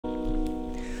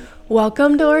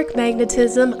Welcome to Auric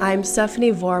Magnetism. I'm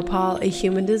Stephanie Vorpal, a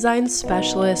human design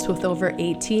specialist with over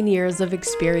 18 years of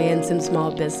experience in small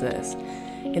business.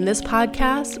 In this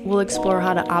podcast, we'll explore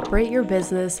how to operate your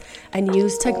business and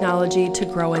use technology to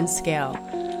grow and scale,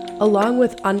 along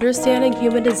with understanding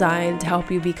human design to help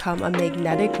you become a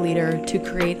magnetic leader to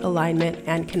create alignment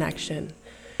and connection.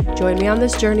 Join me on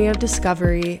this journey of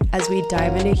discovery as we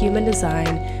dive into human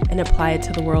design and apply it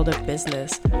to the world of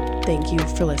business. Thank you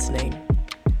for listening.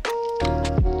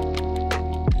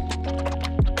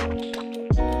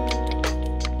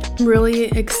 I'm really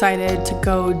excited to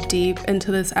go deep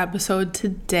into this episode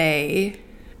today.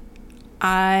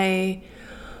 I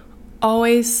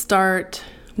always start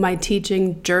my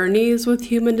teaching journeys with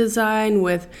human design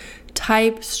with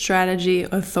type, strategy,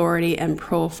 authority, and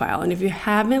profile. And if you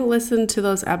haven't listened to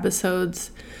those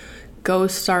episodes, go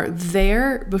start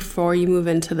there before you move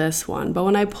into this one. But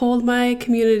when I polled my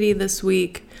community this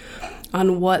week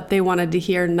on what they wanted to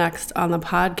hear next on the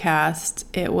podcast,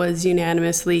 it was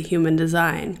unanimously human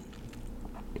design.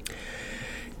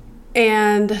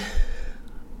 And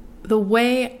the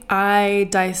way I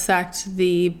dissect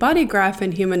the body graph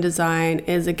in human design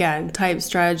is, again, type,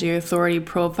 strategy, authority,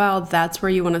 profile. That's where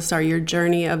you want to start your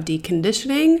journey of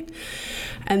deconditioning.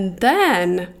 And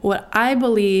then what I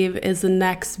believe is the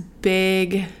next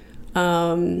big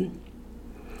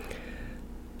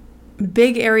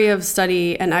area of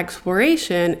study and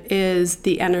exploration is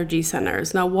the energy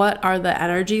centers. Now, what are the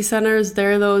energy centers?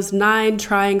 They're those 9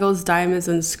 triangles, diamonds,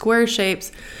 and square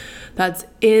shapes that's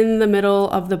in the middle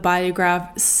of the body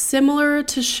graph, similar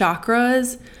to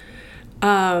chakras.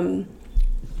 And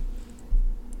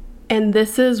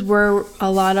this is where a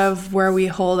lot of where we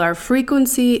hold our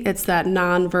frequency. It's that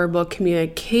nonverbal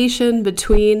communication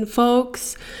between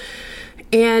folks.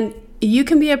 And you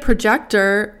can be a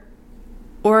projector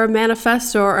or a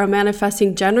manifestor or a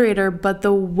manifesting generator, but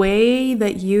the way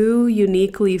that you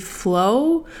uniquely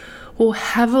flow will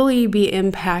heavily be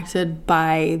impacted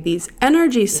by these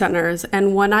energy centers.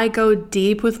 And when I go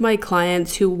deep with my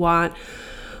clients who want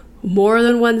more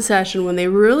than one session, when they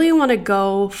really want to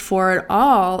go for it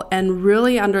all and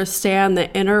really understand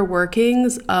the inner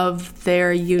workings of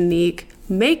their unique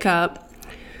makeup,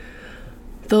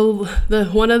 the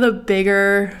one of the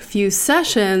bigger few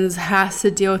sessions has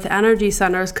to deal with energy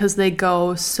centers because they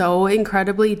go so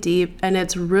incredibly deep, and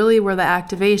it's really where the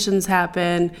activations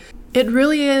happen. It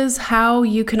really is how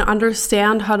you can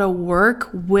understand how to work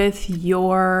with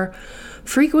your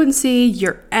frequency,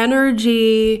 your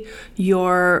energy,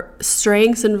 your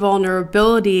strengths and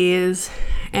vulnerabilities,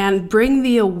 and bring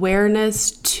the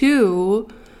awareness to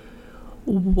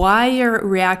why you're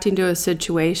reacting to a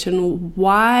situation,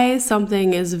 why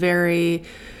something is very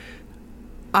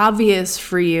obvious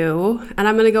for you. And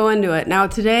I'm going to go into it. Now,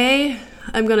 today,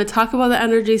 I'm going to talk about the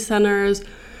energy centers.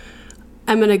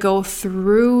 I'm going to go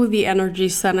through the energy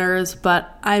centers,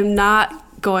 but I'm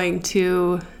not going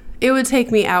to, it would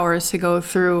take me hours to go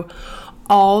through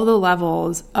all the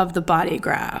levels of the body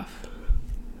graph.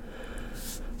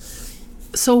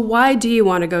 So why do you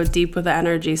want to go deep with the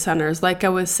energy centers? Like I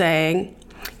was saying,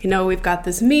 we've got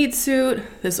this meat suit,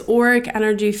 this auric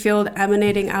energy field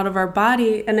emanating out of our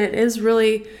body, and it is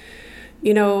really,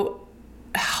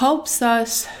 helps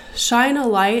us shine a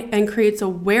light and creates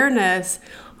awareness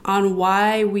on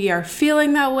why we are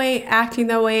feeling that way, acting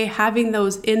that way, having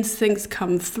those instincts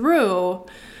come through.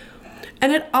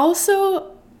 And it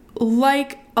also,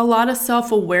 like a lot of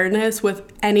self-awareness with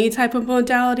any type of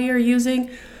modality you're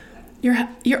using,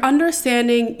 you're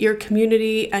understanding your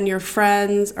community and your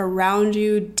friends around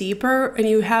you deeper, and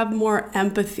you have more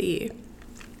empathy.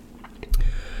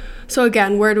 So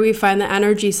again, where do we find the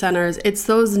energy centers? It's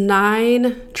those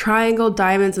 9 triangle,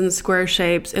 diamonds, and square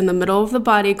shapes in the middle of the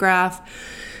body graph.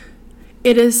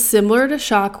 It is similar to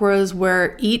chakras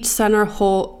where each center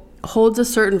holds a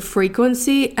certain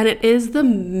frequency, and it is the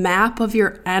map of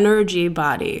your energy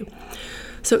body.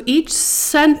 So each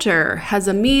center has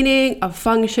a meaning, a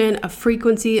function, a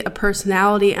frequency, a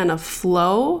personality, and a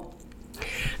flow.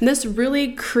 And this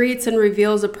really creates and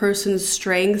reveals a person's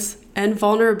strengths and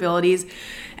vulnerabilities,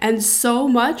 and so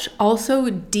much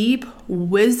also deep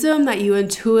wisdom that you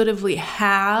intuitively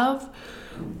have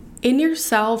in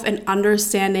yourself and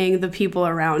understanding the people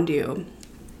around you.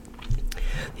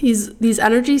 These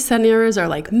energy centers are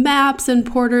like maps and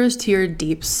porters to your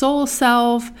deep soul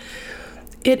self.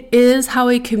 It is how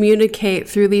we communicate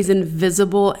through these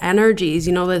invisible energies,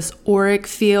 this auric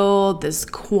field, this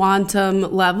quantum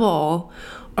level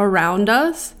around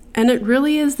us. And it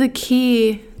really is the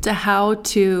key to how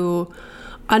to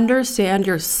understand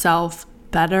yourself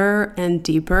better and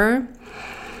deeper.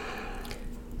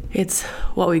 It's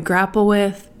what we grapple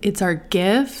with. It's our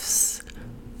gifts.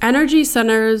 Energy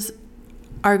centers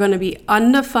are going to be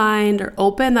undefined or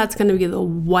open. That's going to be the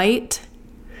white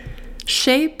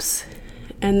shapes.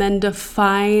 And then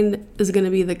defined is going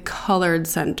to be the colored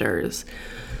centers.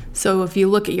 So if you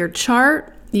look at your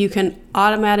chart, you can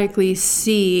automatically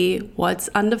see what's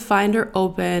undefined or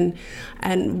open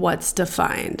and what's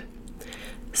defined.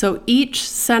 So each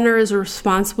center is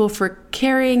responsible for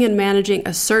carrying and managing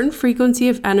a certain frequency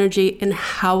of energy and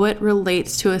how it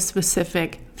relates to a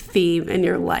specific theme in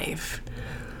your life.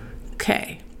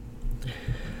 Okay.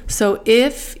 So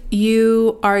if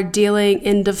you are dealing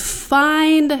in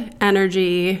defined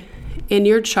energy in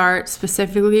your chart,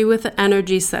 specifically with the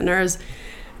energy centers,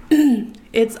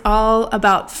 it's all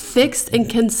about fixed and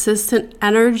consistent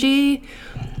energy.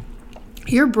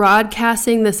 You're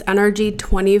broadcasting this energy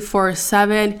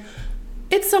 24/7.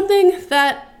 It's something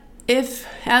that if,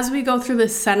 as we go through the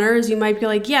centers, you might be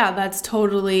like, yeah, that's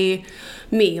totally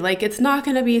me. Like, it's not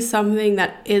going to be something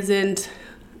that isn't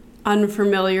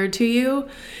unfamiliar to you.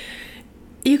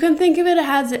 You can think of it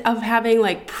as of having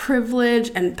like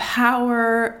privilege and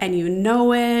power, and you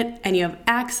know it and you have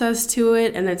access to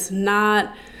it, and it's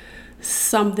not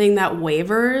something that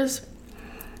wavers.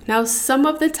 Now, some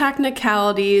of the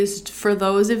technicalities for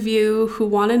those of you who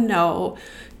want to know,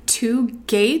 2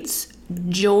 gates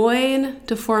join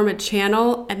to form a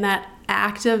channel, and that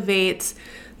activates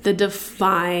the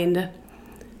defined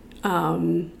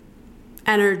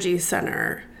energy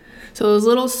center. So those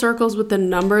little circles with the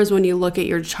numbers when you look at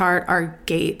your chart are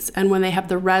gates, and when they have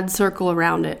the red circle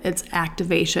around it, it's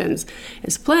activations.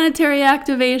 It's planetary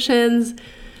activations,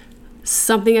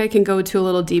 something I can go to a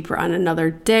little deeper on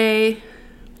another day.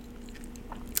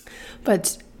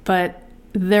 But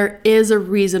there is a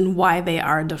reason why they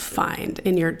are defined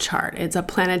in your chart. It's a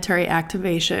planetary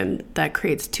activation that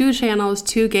creates 2 channels,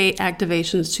 2 gate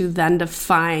activations to then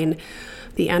define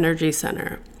the energy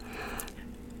center.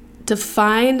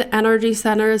 Defined energy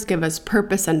centers give us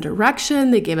purpose and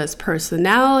direction. They give us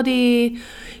personality.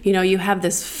 You know, you have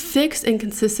this fixed and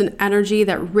consistent energy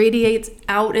that radiates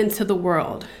out into the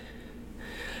world.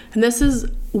 And this is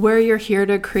where you're here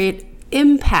to create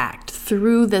impact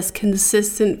through this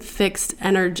consistent fixed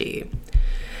energy.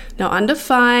 Now,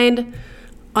 undefined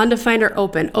or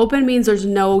open. Open means there's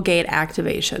no gate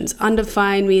activations.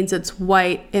 Undefined means it's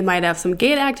white. It might have some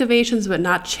gate activations, but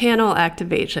not channel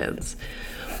activations.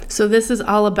 So this is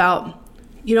all about,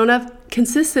 you don't have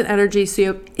consistent energy, so you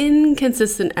have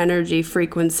inconsistent energy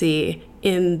frequency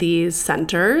in these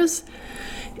centers.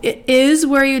 It is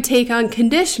where you take on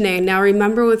conditioning. Now,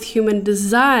 remember, with human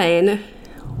design,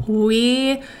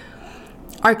 we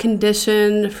are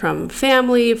conditioned from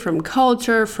family, from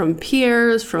culture, from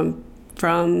peers, from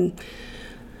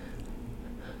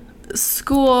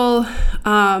school.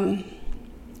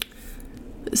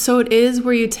 So it is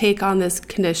where you take on this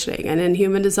conditioning. And in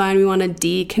human design, we want to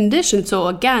decondition. So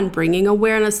again, bringing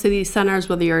awareness to these centers,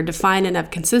 whether you're defined and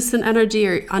have consistent energy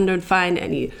or undefined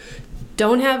and you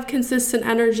don't have consistent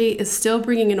energy, is still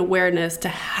bringing an awareness to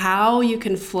how you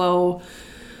can flow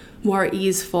more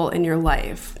easeful in your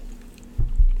life.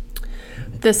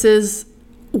 This is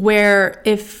where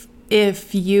if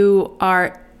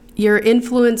you're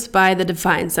influenced by the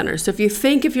defined center. So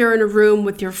if you're in a room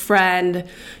with your friend,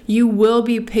 you will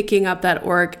be picking up that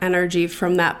auric energy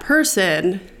from that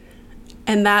person.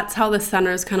 And that's how the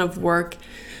centers kind of work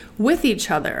with each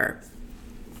other.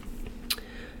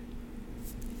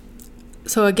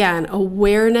 So again,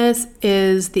 awareness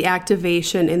is the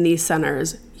activation in these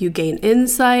centers. You gain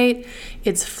insight.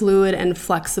 It's fluid and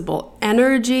flexible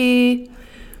energy.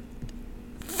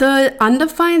 The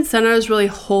undefined centers really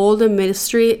hold a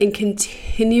mystery and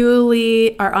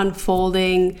continually are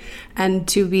unfolding and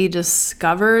to be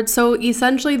discovered. So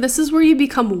essentially, this is where you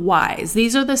become wise.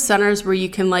 These are the centers where you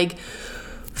can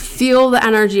feel the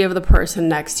energy of the person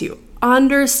next to you,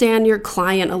 understand your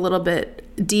client a little bit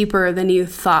deeper than you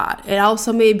thought. It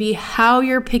also may be how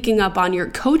you're picking up on your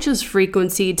coach's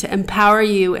frequency to empower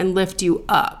you and lift you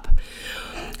up.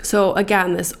 So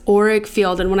again, this auric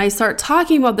field, and when I start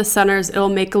talking about the centers, it'll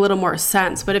make a little more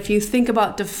sense. But if you think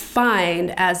about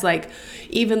defined as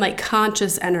even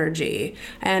conscious energy,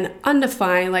 and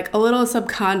undefined, a little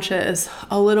subconscious,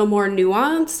 a little more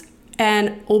nuanced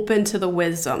and open to the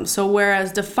wisdom. So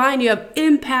whereas defined, you have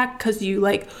impact because you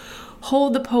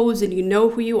hold the pose and you know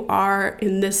who you are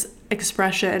in this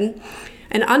expression.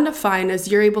 And undefined is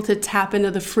you're able to tap into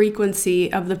the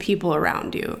frequency of the people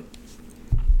around you.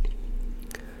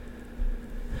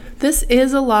 This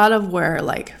is a lot of where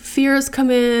fears come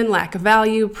in, lack of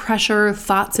value, pressure,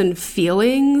 thoughts and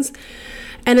feelings.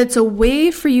 And it's a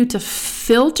way for you to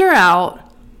filter out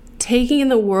taking in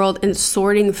the world and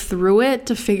sorting through it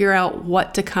to figure out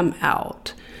what to come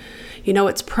out.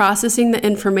 It's processing the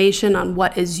information on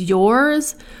what is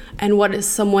yours and what is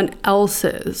someone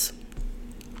else's.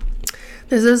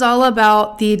 This is all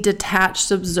about the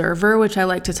detached observer, which I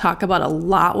like to talk about a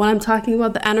lot when I'm talking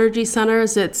about the energy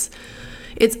centers. It's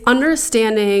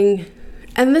understanding,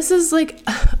 and this is like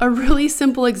a really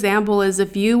simple example, is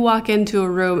if you walk into a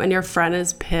room and your friend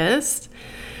is pissed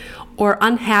or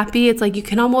unhappy, it's like you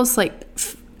can almost like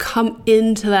come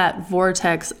into that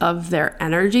vortex of their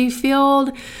energy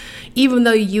field. Even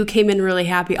though you came in really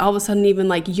happy, all of a sudden even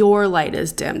like your light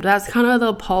is dimmed. That's kind of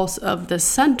the pulse of the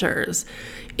centers.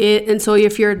 And so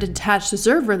if you're a detached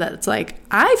observer that's like,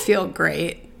 I feel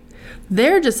great,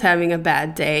 they're just having a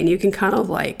bad day, and you can kind of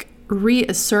like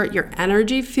reassert your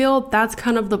energy field, that's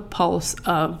kind of the pulse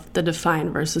of the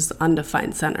defined versus the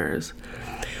undefined centers.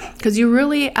 Because you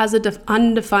really, as an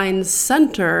undefined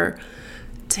center,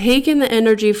 take in the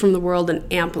energy from the world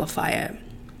and amplify it.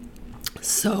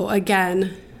 So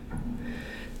again,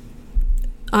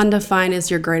 undefined is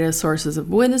your greatest sources of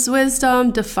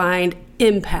wisdom, defined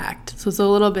impact. So it's a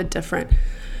little bit different.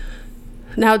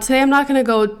 Now today I'm not going to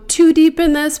go too deep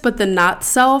in this, but the not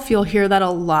self, you'll hear that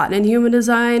a lot in human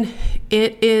design.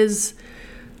 It is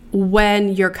when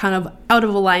you're kind of out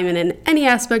of alignment in any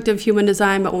aspect of human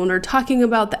design, but when we're talking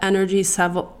about the energy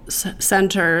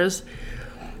centers,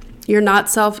 your not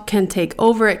self can take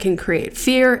over. It can create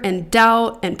fear and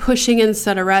doubt and pushing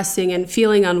instead of resting and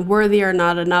feeling unworthy or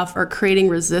not enough or creating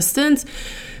resistance.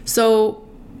 So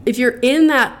if you're in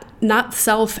that not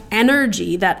self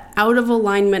energy, that out of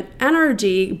alignment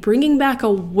energy, bringing back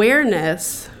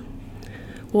awareness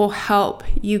will help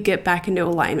you get back into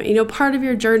alignment. Part of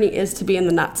your journey is to be in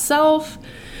the not self.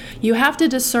 You have to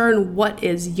discern what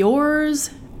is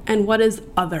yours and what is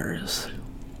others.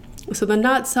 So the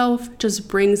not self just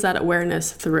brings that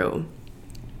awareness through.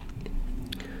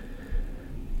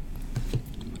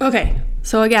 Okay,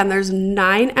 so again, there's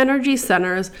 9 energy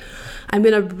centers. I'm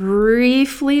going to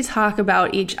briefly talk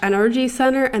about each energy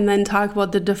center and then talk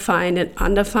about the defined and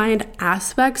undefined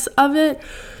aspects of it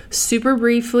super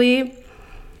briefly.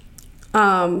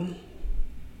 There's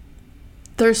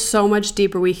so much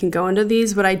deeper we can go into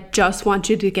these, but I just want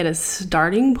you to get a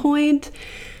starting point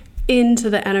into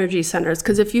the energy centers,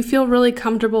 because if you feel really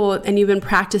comfortable and you've been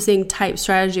practicing type,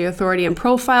 strategy, authority, and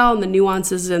profile and the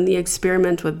nuances and the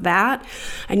experiment with that,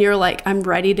 and you're like, I'm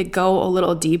ready to go a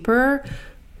little deeper,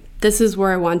 this is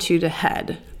where I want you to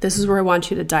head. This is where I want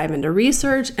you to dive into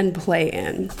research and play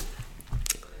in.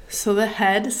 So the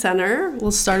head center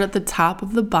will start at the top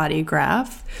of the body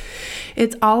graph.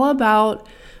 It's all about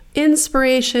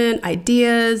inspiration,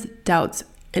 ideas, doubts,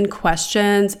 and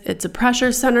questions. It's a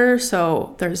pressure center,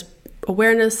 so there's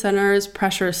awareness centers,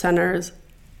 pressure centers,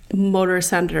 motor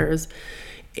centers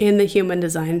in the human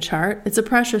design chart. It's a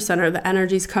pressure center. The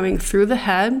energy's coming through the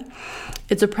head.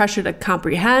 It's a pressure to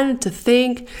comprehend, to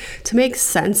think, to make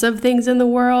sense of things in the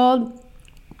world.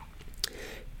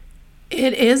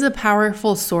 It is a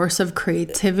powerful source of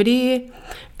creativity,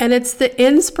 and it's the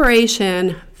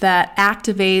inspiration that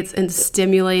activates and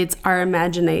stimulates our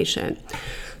imagination.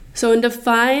 So in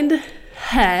defined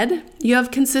head, you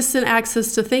have consistent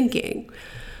access to thinking.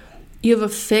 You have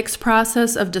a fixed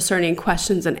process of discerning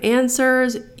questions and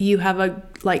answers. You have a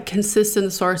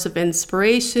consistent source of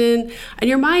inspiration, and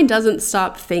your mind doesn't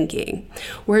stop thinking.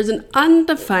 Whereas an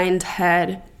undefined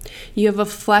head, you have a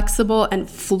flexible and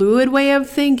fluid way of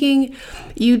thinking.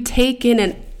 You take in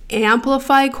and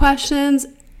amplify questions,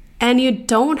 and you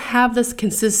don't have this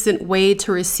consistent way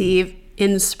to receive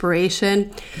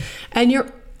inspiration, and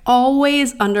you're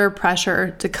always under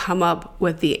pressure to come up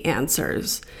with the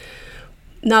answers.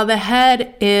 Now, the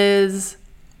head is,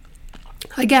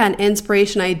 again,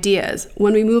 inspiration, ideas.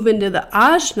 When we move into the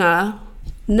ajna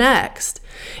next,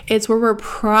 it's where we're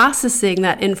processing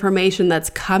that information that's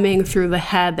coming through the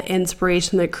head, the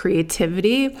inspiration, the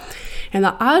creativity. And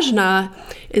the ajna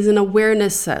is an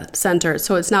awareness center.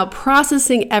 So it's now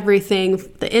processing everything,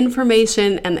 the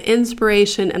information and the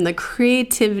inspiration and the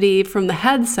creativity from the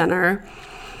head center.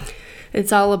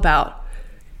 It's all about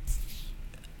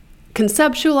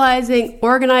conceptualizing,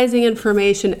 organizing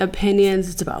information, opinions.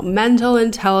 It's about mental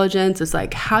intelligence. It's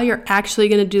like how you're actually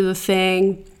going to do the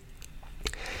thing.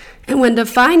 And when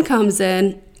define comes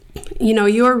in,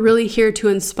 you're really here to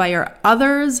inspire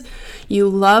others. You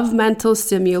love mental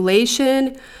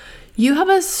stimulation. You have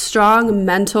a strong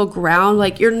mental ground.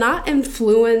 Like, you're not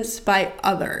influenced by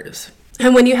others.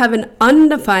 And when you have an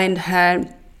undefined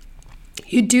head,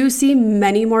 you do see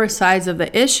many more sides of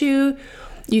the issue.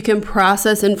 You can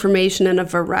process information in a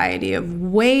variety of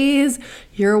ways.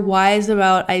 You're wise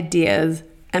about ideas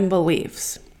and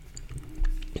beliefs.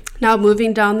 Now,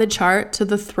 moving down the chart to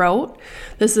the throat,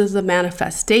 this is the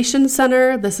manifestation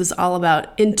center. This is all about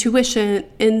intuition,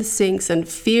 instincts, and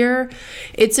fear.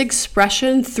 It's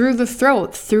expression through the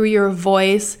throat, through your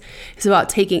voice. It's about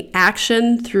taking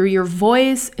action through your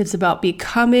voice. It's about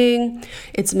becoming.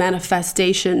 It's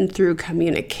manifestation through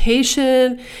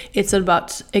communication. It's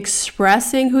about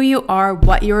expressing who you are,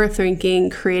 what you're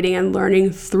thinking, creating, and learning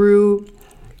through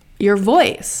your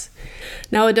voice.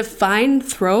 Now, a defined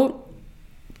throat,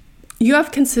 you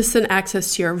have consistent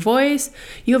access to your voice.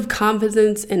 You have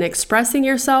confidence in expressing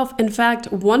yourself. In fact,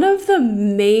 two of the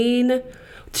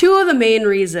main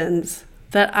reasons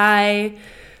that I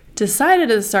decided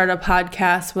to start a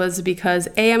podcast was because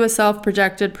A, I'm a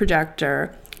self-projected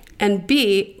projector, and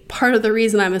B, part of the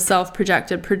reason I'm a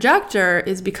self-projected projector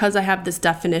is because I have this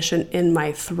definition in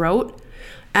my throat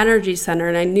energy center,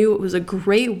 and I knew it was a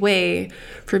great way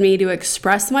for me to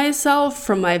express myself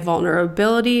from my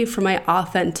vulnerability, from my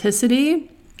authenticity.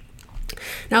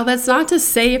 Now, that's not to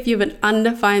say if you have an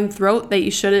undefined throat that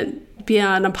you shouldn't be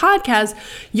on a podcast.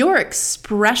 Your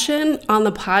expression on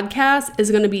the podcast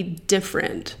is going to be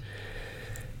different.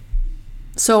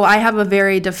 So I have a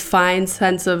very defined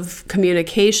sense of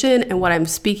communication and what I'm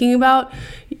speaking about.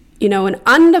 An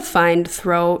undefined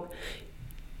throat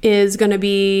is going to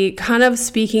be kind of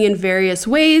speaking in various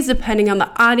ways depending on the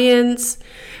audience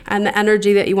and the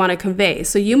energy that you want to convey.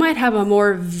 So you might have a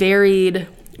more varied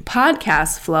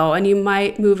podcast flow and you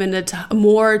might move into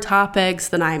more topics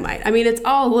than I might. I mean, it's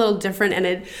all a little different and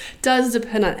it does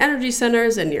depend on energy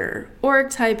centers and your auric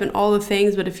type and all the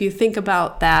things. But if you think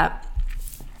about that,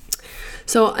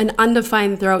 so an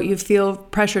undefined throat, you feel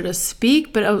pressure to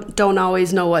speak, but don't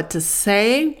always know what to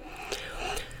say.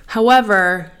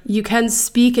 However, you can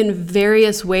speak in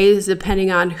various ways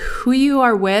depending on who you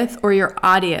are with or your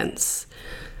audience.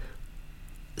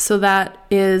 So that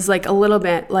is like a little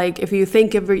bit like if you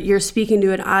think of you're speaking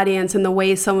to an audience and the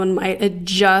way someone might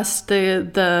adjust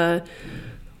the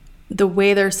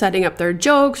way they're setting up their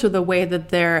jokes or the way that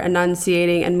they're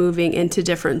enunciating and moving into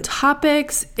different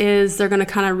topics is they're going to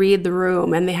kind of read the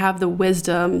room and they have the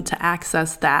wisdom to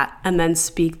access that and then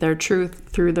speak their truth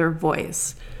through their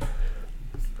voice.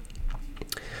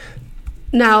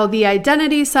 Now, the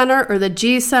identity center or the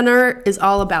G center is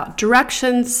all about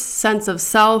direction, sense of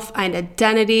self and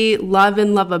identity, love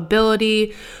and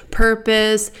lovability,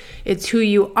 purpose. It's who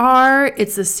you are.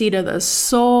 It's the seat of the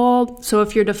soul. So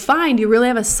if you're defined, you really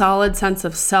have a solid sense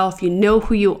of self. You know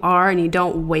who you are and you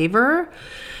don't waver.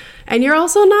 And you're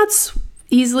also not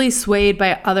easily swayed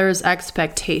by others'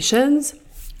 expectations.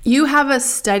 You have a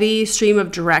steady stream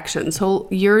of direction. So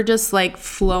you're just like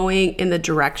flowing in the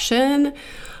direction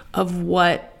of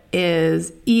what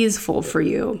is easeful for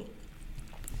you.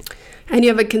 And you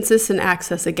have a consistent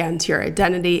access again to your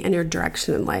identity and your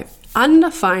direction in life.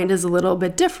 Undefined is a little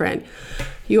bit different.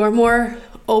 You are more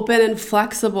open and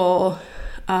flexible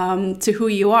to who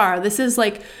you are. This is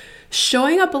like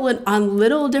showing up on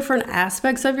little different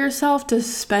aspects of yourself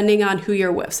depending on who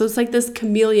you're with. So it's like this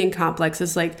chameleon complex.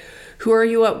 It's like, who are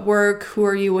you at work? Who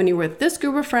are you when you're with this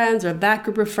group of friends or that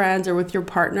group of friends or with your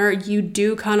partner? You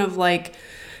do kind of like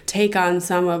take on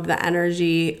some of the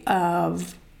energy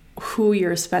of who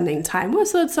you're spending time with.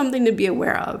 So it's something to be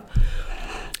aware of.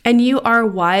 And you are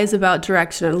wise about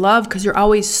direction and love because you're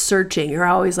always searching. You're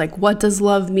always like, what does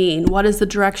love mean? What is the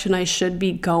direction I should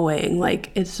be going?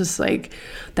 Like, it's just like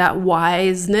that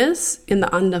wiseness in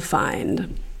the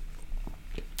undefined.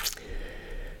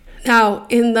 Now,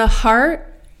 in the heart,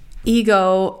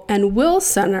 ego, and will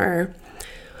center,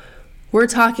 we're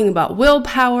talking about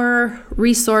willpower,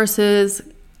 resources,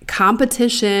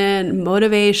 competition,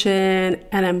 motivation,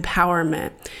 and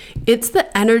empowerment. It's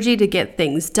the energy to get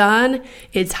things done.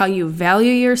 It's how you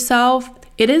value yourself.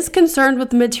 It is concerned with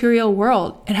the material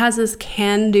world. It has this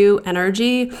can-do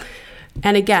energy.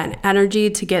 And again, energy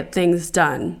to get things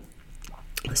done.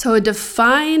 So a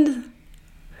defined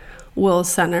will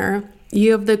center,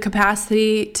 you have the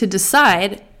capacity to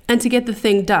decide and to get the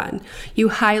thing done. You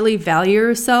highly value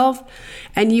yourself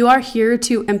and you are here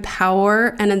to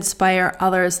empower and inspire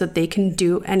others that they can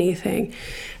do anything.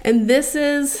 And this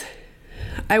is,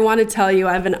 I want to tell you,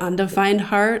 I have an undefined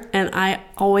heart and I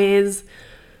always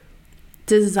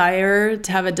desire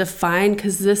to have it defined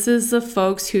because this is the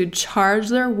folks who charge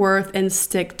their worth and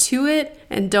stick to it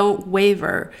and don't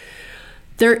waver.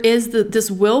 There is this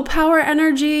willpower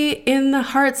energy in the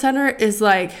heart center is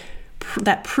like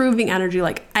that proving energy,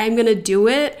 like I'm going to do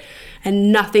it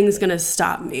and nothing's going to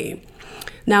stop me.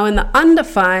 Now in the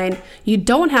undefined, you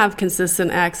don't have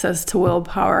consistent access to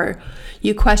willpower.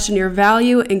 You question your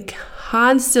value and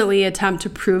constantly attempt to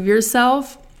prove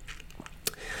yourself.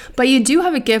 but you do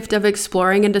have a gift of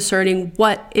exploring and discerning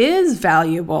what is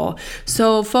valuable.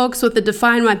 So folks with the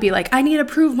define might be like, I need to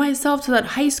prove myself to that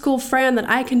high school friend that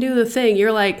I can do the thing.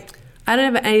 You're like, I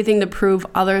don't have anything to prove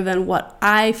other than what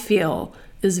I feel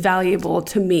is valuable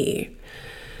to me.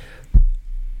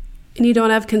 And you don't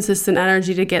have consistent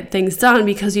energy to get things done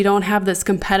because you don't have this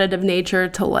competitive nature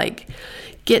to like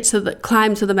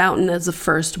climb to the mountain as the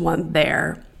first one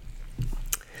there.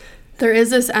 There is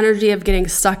this energy of getting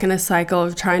stuck in a cycle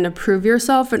of trying to prove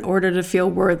yourself in order to feel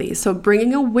worthy. So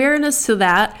bringing awareness to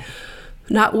that,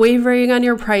 not wavering on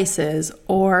your prices,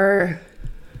 or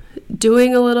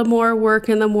doing a little more work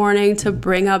in the morning to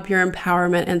bring up your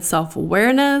empowerment and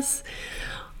self-awareness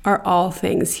are all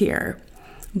things here.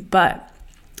 But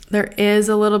there is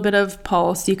a little bit of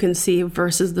pulse you can see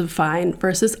versus defined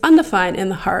versus undefined in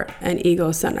the heart and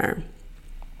ego center.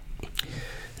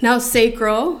 Now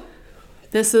sacral,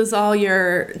 this is all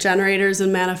your generators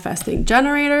and manifesting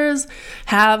generators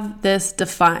have this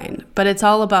defined, but it's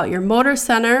all about your motor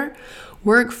center,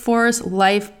 workforce,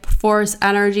 life force,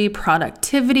 energy,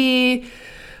 productivity,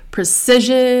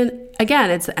 precision.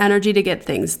 Again, it's the energy to get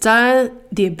things done,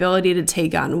 the ability to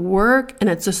take on work, and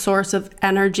it's a source of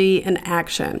energy and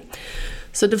action.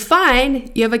 So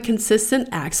define, you have a consistent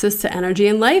access to energy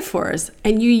and life force,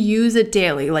 and you use it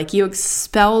daily, like you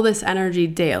expel this energy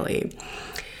daily.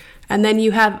 And then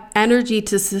you have energy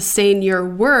to sustain your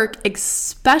work,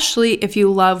 especially if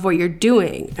you love what you're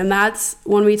doing. And that's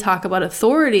when we talk about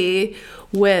authority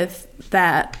with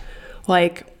that,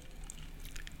 like,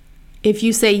 if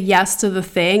you say yes to the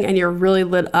thing and you're really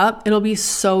lit up, it'll be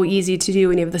so easy to do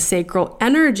when you have the sacral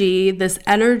energy, this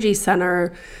energy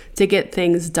center to get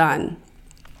things done.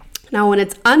 Now, when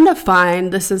it's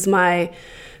undefined, this is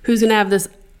who's going to have this,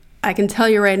 I can tell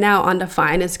you right now,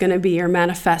 undefined, it's going to be your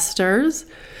manifestors,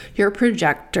 your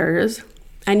projectors,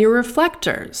 and your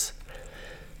reflectors.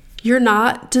 You're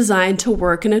not designed to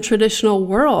work in a traditional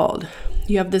world.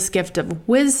 You have this gift of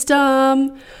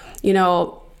wisdom,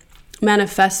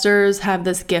 manifestors have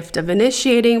this gift of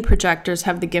initiating, projectors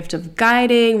have the gift of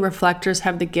guiding, reflectors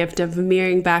have the gift of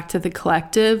mirroring back to the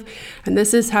collective, and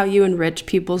this is how you enrich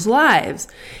people's lives.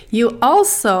 You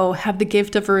also have the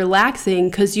gift of relaxing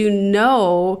because you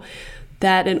know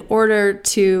that in order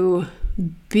to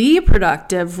be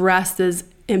productive, rest is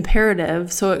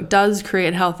imperative, so it does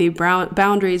create healthy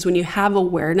boundaries when you have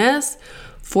awareness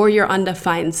for your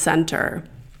undefined center.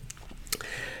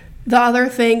 The other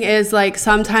thing is, like,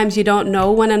 sometimes you don't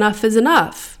know when enough is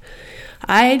enough.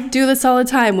 I do this all the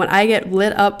time. When I get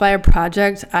lit up by a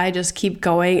project, I just keep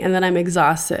going and then I'm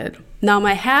exhausted. Now,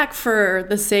 my hack for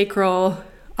the sacral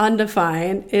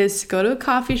undefined is to go to a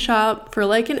coffee shop for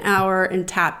like an hour and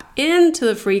tap into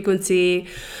the frequency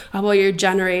of all your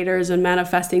generators and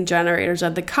manifesting generators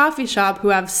at the coffee shop who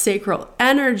have sacral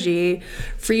energy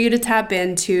for you to tap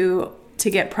into to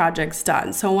get projects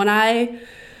done. So when A,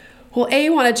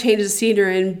 want to change the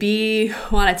scenery, and B,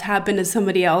 want to tap into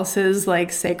somebody else's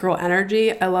like sacral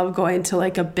energy, I love going to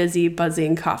like a busy,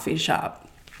 buzzing coffee shop.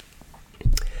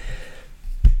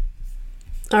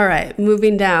 All right,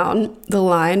 moving down the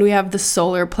line, we have the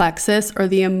solar plexus, or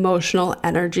the emotional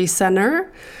energy center.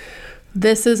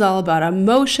 This is all about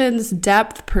emotions,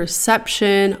 depth,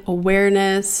 perception,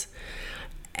 awareness,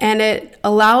 and it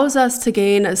allows us to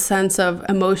gain a sense of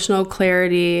emotional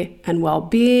clarity and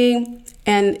well-being.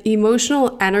 And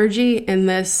emotional energy in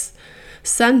this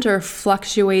center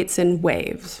fluctuates in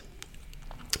waves.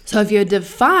 So if you're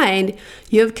defined,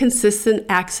 you have consistent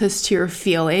access to your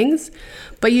feelings,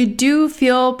 but you do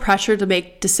feel pressure to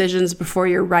make decisions before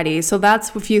you're ready. So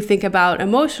that's if you think about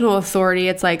emotional authority,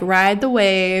 it's like ride the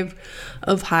wave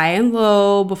of high and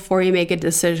low before you make a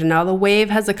decision. Now the wave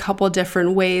has a couple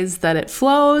different ways that it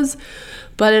flows,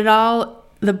 but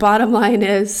the bottom line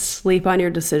is sleep on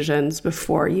your decisions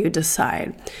before you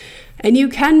decide. And you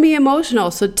can be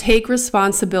emotional, so take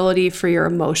responsibility for your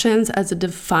emotions as a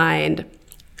defined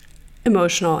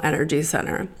emotional energy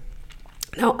center.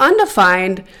 Now,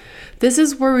 undefined, this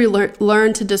is where we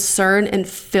learn to discern and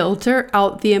filter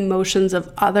out the emotions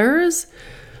of others.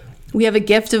 We have a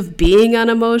gift of being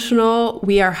unemotional.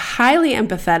 We are highly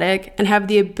empathetic and have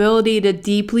the ability to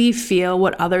deeply feel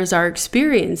what others are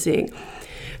experiencing.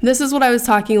 This is what I was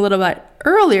talking a little bit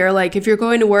earlier. Like if you're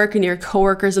going to work and your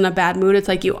coworker's in a bad mood, it's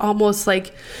like you almost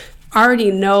like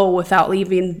already know without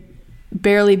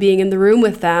barely being in the room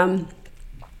with them.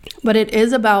 But it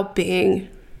is about being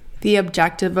the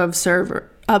objective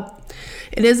observer.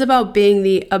 It is about being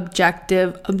the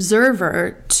objective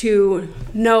observer to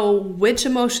know which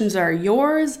emotions are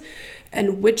yours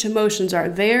and which emotions are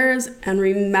theirs, and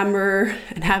remember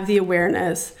and have the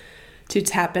awareness to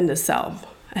tap into self.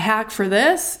 A hack for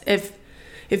this, if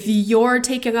If you're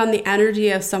taking on the energy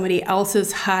of somebody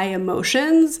else's high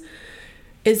emotions,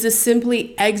 is to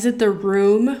simply exit the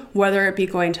room, whether it be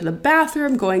going to the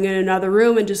bathroom, going in another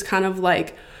room, and just kind of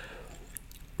like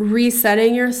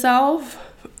resetting yourself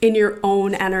in your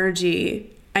own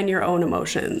energy and your own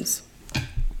emotions.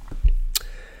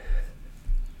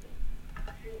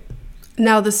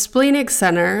 Now, the splenic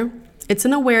center, it's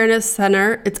an awareness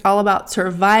center. It's all about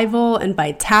survival and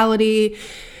vitality.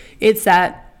 It's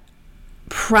that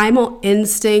primal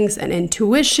instincts and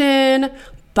intuition,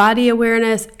 body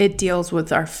awareness. It deals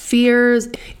with our fears.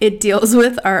 It deals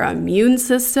with our immune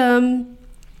system.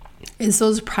 It's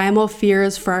those primal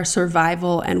fears for our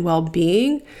survival and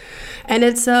well-being. And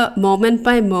it's a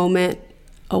moment-by-moment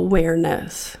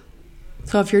awareness.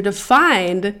 So if you're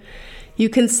defined, you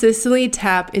consistently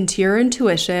tap into your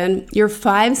intuition. Your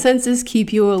 5 senses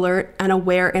keep you alert and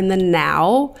aware in the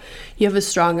now. You have a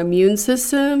strong immune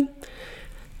system.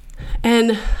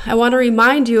 And I want to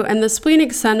remind you, and the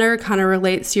splenic center kind of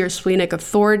relates to your splenic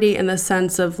authority in the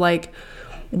sense of like,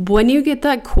 when you get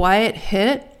that quiet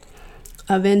hit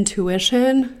of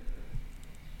intuition,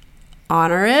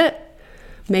 honor it,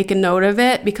 make a note of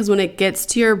it, because when it gets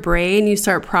to your brain, you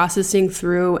start processing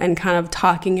through and kind of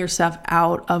talking yourself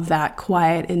out of that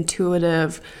quiet,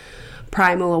 intuitive,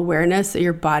 primal awareness that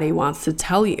your body wants to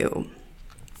tell you.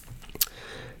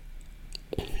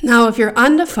 Now, if you're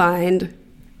undefined,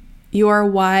 you are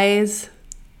wise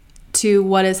to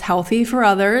what is healthy for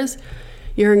others.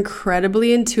 You're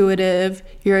incredibly intuitive.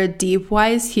 You're a deep,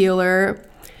 wise healer.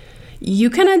 You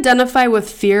can identify with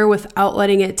fear without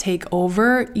letting it take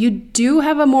over. You do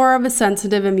have a more of a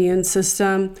sensitive immune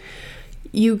system.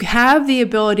 You have the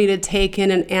ability to take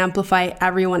in and amplify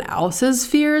everyone else's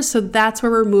fears. So that's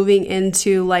where we're moving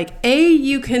into like,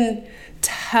 you can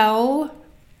tell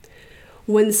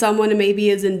when someone maybe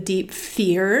is in deep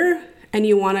fear and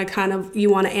you want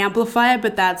to amplify it,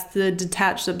 but that's the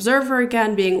detached observer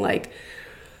again being like,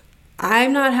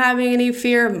 I'm not having any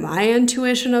fear. My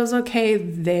intuition is okay.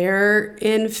 They're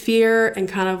in fear, and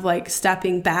kind of like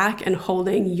stepping back and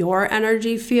holding your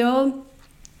energy field.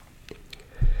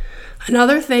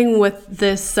 Another thing with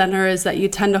this center is that you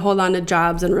tend to hold on to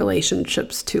jobs and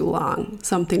relationships too long.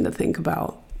 Something to think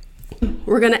about.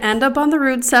 We're going to end up on the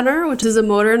root center, which is a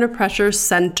motor and a pressure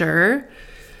center.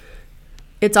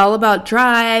 It's all about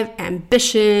drive,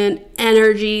 ambition,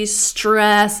 energy,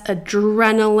 stress,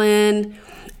 adrenaline.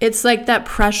 It's like that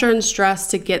pressure and stress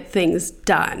to get things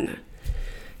done.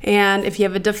 And if you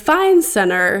have a defined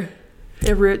center,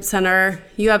 a root center,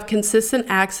 you have consistent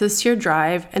access to your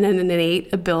drive and an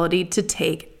innate ability to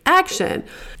take action.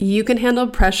 You can handle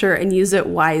pressure and use it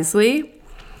wisely.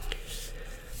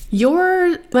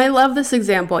 I love this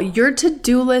example. Your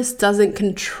to-do list doesn't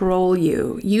control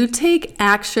you. You take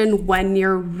action when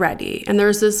you're ready. And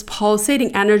there's this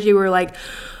pulsating energy where like,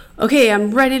 okay,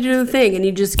 I'm ready to do the thing, and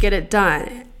you just get it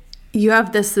done. You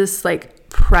have this like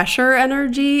pressure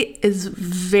energy is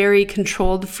very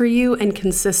controlled for you and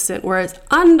consistent, whereas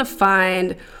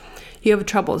undefined, you have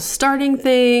trouble starting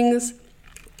things.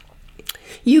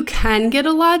 You can get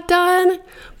a lot done,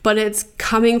 but it's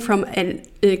coming from an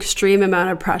extreme amount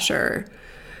of pressure.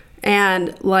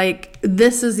 And like,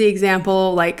 this is the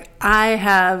example, like I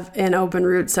have an open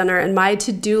root center and my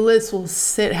to-do list will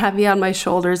sit heavy on my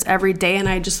shoulders every day. And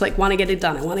I just like want to get it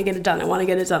done. I want to get it done. I want to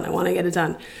get it done. I want to get it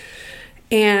done.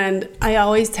 And I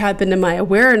always tap into my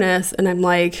awareness and I'm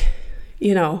like,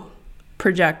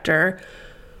 projector,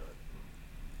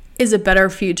 is it better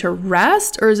for you to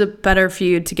rest or is it better for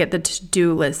you to get the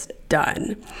to-do list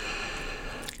done?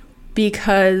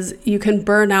 Because you can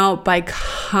burn out by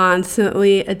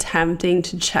constantly attempting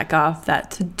to check off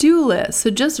that to-do list. So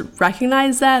just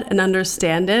recognize that and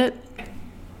understand it.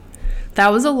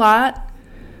 That was a lot.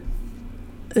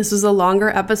 This was a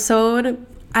longer episode.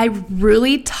 I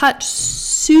really touched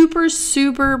super,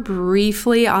 super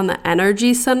briefly on the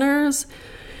energy centers.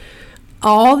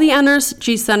 All the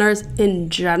energy centers in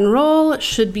general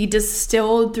should be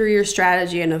distilled through your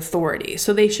strategy and authority.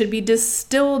 So they should be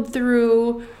distilled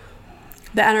through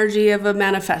the energy of a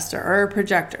manifestor or a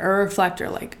projector or a reflector.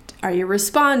 Like, are you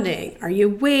responding? Are you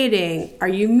waiting? Are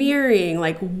you mirroring?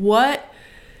 Like, what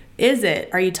is it?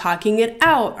 Are you talking it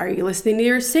out? Are you listening to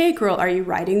your sacral? Are you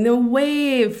riding the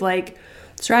wave? Like,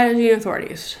 strategy and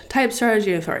authority. Type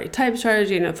strategy and authority. Type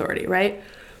strategy and authority, right?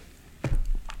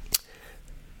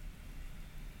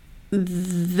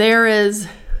 There is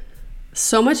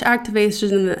so much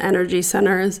activation in the energy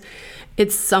centers.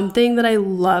 It's something that I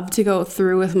love to go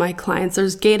through with my clients.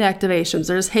 There's gate activations,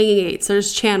 there's hanging gates,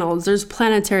 there's channels, there's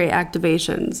planetary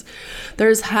activations.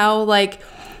 There's how like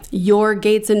your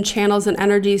gates and channels and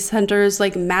energy centers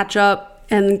like match up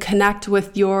and connect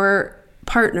with your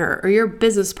partner or your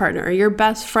business partner or your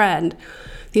best friend.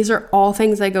 These are all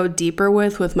things I go deeper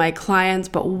with my clients.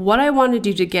 But what I wanted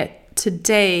you to get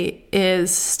today is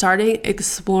starting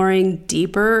exploring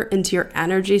deeper into your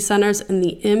energy centers and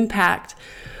the impact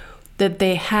that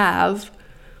they have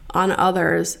on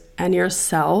others and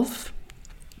yourself.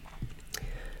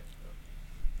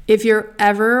 If you're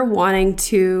ever wanting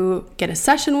to get a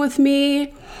session with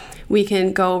me, we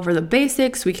can go over the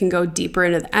basics. We can go deeper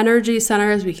into the energy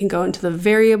centers. We can go into the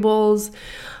variables.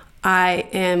 I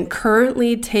am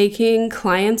currently taking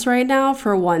clients right now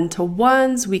for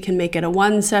one-to-ones. We can make it a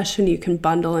one session. You can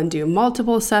bundle and do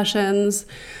multiple sessions,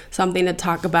 something to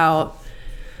talk about.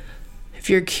 If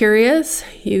you're curious,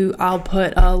 I'll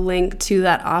put a link to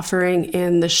that offering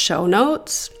in the show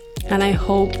notes. And I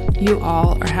hope you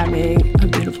all are having a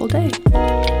beautiful day.